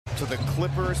to the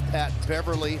Clippers. Pat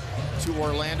Beverly to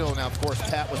Orlando. Now, of course,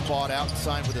 Pat was bought out and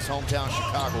signed with his hometown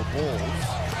Chicago Bulls.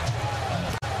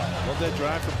 Love that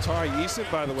drive from Tari Eason,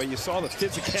 by the way. You saw the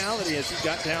physicality as he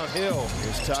got downhill.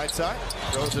 Here's Tideside,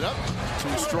 throws it up,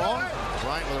 too strong.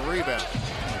 Bryant with a rebound.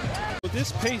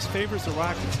 This pace favors the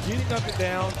Rockets, getting up and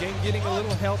down, getting a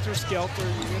little helter-skelter.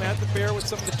 You're going to have to bear with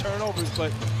some of the turnovers,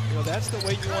 but you know that's the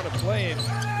way you want to play. And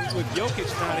with Jokic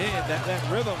not in,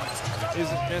 that rhythm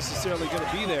isn't necessarily going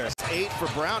to be there. 8 for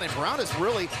Brown, and Brown is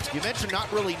really, you mentioned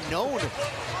not really known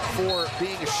for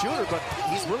being a shooter, but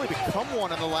he's really become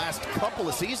one in the last couple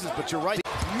of seasons. But you're right,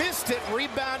 missed it,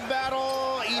 rebound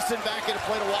battle. Easton back into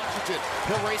play to Washington.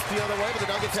 He'll race the other way, but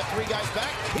the Nuggets have 3 guys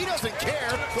back. He doesn't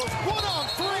care, goes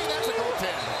 1-on-3, that's a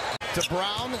goaltend. To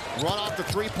Brown, run off the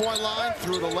 3-point line,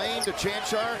 through the lane to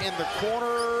Chanchar in the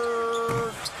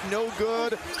corner, no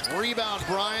good. Rebound,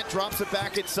 Bryant drops it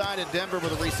back inside, and Denver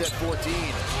with a reset 14.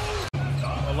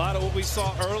 A lot of what we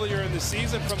saw earlier in the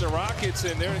season from the Rockets,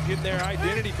 and they're getting their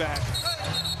identity back.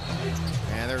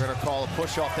 And they're going to call a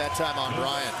push off that time on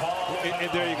Bryant.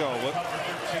 And there you go.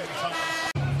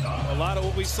 A lot of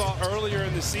what we saw earlier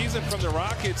in the season from the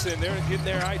Rockets, and they're getting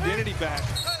their identity back.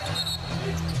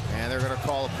 And they're going to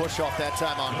call a push off that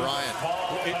time on Bryant.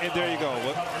 And there you go.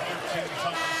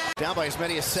 Down by as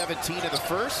many as 17 in the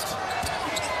first.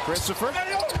 Christopher and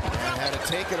had to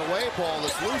take it away. Ball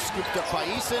is loose, scooped up by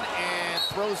Eason and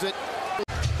throws it.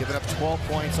 Giving up 12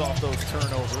 points off those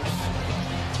turnovers.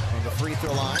 On the free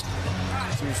throw line.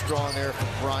 Too strong there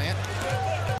for Bryant.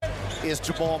 Is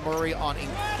Jamal Murray on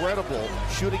incredible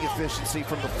shooting efficiency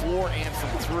from the floor and from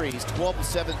threes. 12 of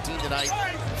 17 tonight,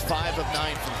 5 of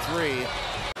 9 from 3.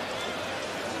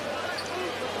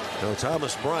 No,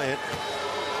 Thomas Bryant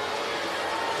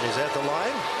is at the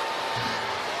line.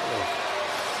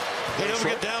 Hey, don't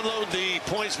forget, download the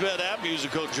PointsBet app, use the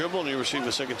code Dribble, and you receive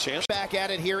a second chance. Back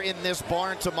at it here in this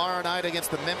barn tomorrow night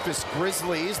against the Memphis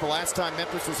Grizzlies. The last time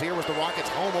Memphis was here was the Rockets'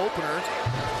 home opener.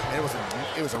 And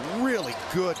it was a really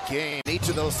good game. Each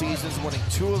of those seasons, winning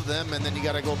 2 of them, and then you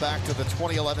got to go back to the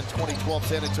 2011-2012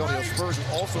 San Antonio Spurs,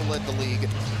 who also led the league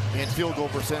in field goal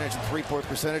percentage and 3-point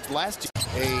percentage last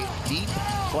year. A deep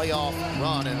playoff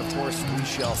run, and of course we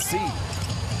shall see.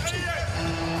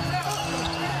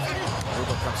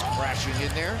 Comes crashing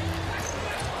in there.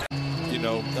 You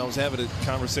know, I was having a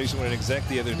conversation with an exec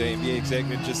the other day, NBA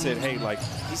executive just said, hey, like,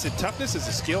 he said, toughness is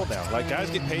a skill now. Like, guys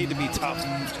get paid to be tough.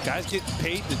 Guys get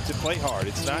paid to play hard.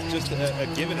 It's not just a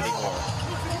given anymore.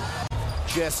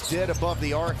 Just did above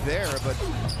the arc there, but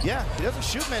yeah, he doesn't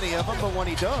shoot many of them, but when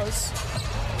he does,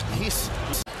 he's...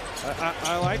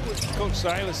 I like what Coach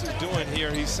Silas is doing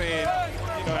here. He's saying,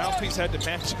 you know, Alpi's had to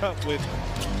match up with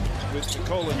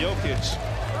Nikola Jokic.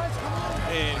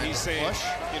 And he's saying,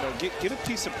 you know, get a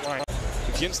piece of Bryant.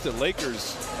 Against the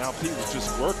Lakers, Alpi was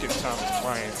just working Thomas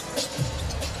Bryant.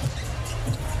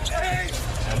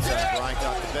 Bryant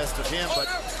got the best of him, but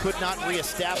could not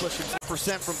reestablish his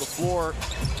percent from the floor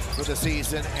for the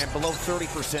season and below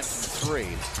 30% from 3.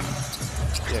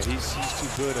 Yeah, he's too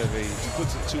good of a, he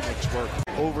puts in too much work.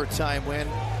 Overtime win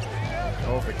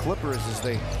over the Clippers as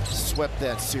they swept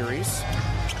that series.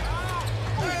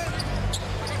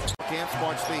 Camps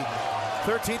march the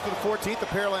 13th to the 14th at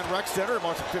Pearland Rec Center,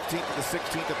 March the 15th to the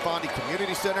 16th at Fondy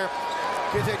Community Center.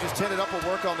 Kids ages 10 and up will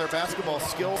work on their basketball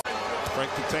skills. Frank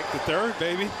the Tank the third,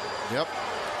 baby. Yep.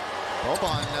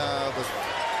 Boban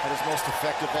had his most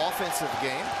effective offensive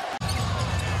game.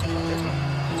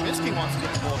 Minsky wants to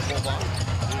get the ball to Boban.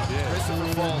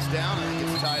 Christopher falls down and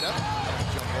gets tied up.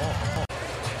 Jump ball.